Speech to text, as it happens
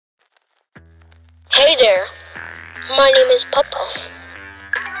Hey there, my name is Puff.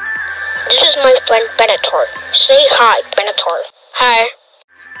 This is my friend Benatar. Say hi, Benatar. Hi.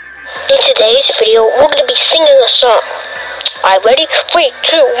 In today's video, we're going to be singing a song. Alright, ready? 3,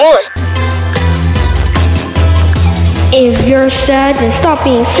 2, 1. If you're sad, then stop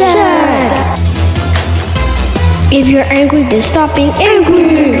being sad. If you're angry, then stop being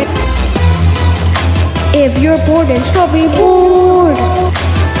angry. If you're bored, then stop being bored.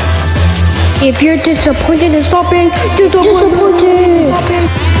 If you're disappointed, then stop being disappointed.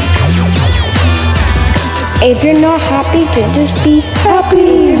 If you're not happy, then just be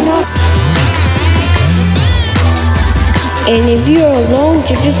happy. And if you're alone,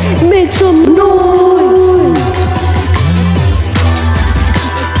 just make some noise.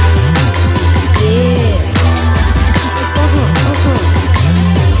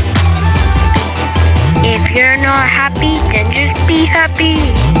 If you're not happy, then just be happy.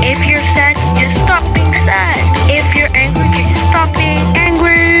 If you're sad, just stop being sad. If you're angry, just stop being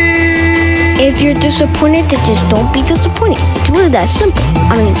angry. If you're disappointed, then just don't be disappointed. It's really that simple.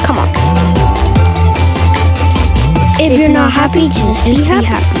 I mean, come on. If you're not happy, just be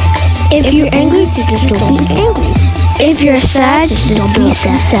happy. If you're angry, then just don't be angry. If you're sad, just don't be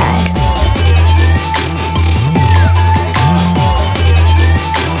sad.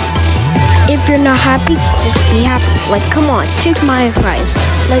 If you're not happy, just be happy. Like, come on, take my advice.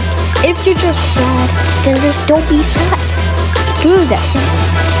 Like, if you're just sad, then just don't be sad. It's really that simple.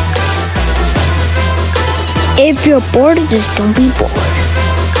 If you're bored, just don't be bored.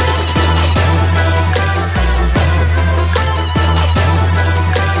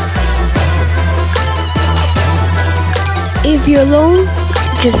 If you're alone,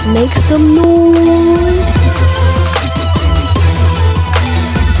 just make some noise.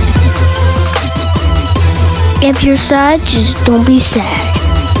 If you're sad, just don't be sad.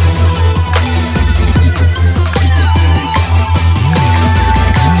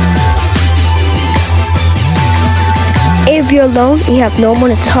 If you're alone, you have no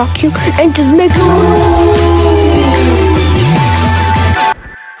one to talk to, and just make some noise.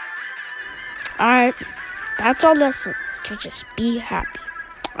 Alright, that's our lesson, to just be happy.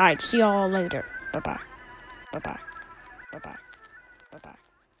 Alright, see y'all later. Bye-bye. Bye-bye. Bye-bye. Bye-bye.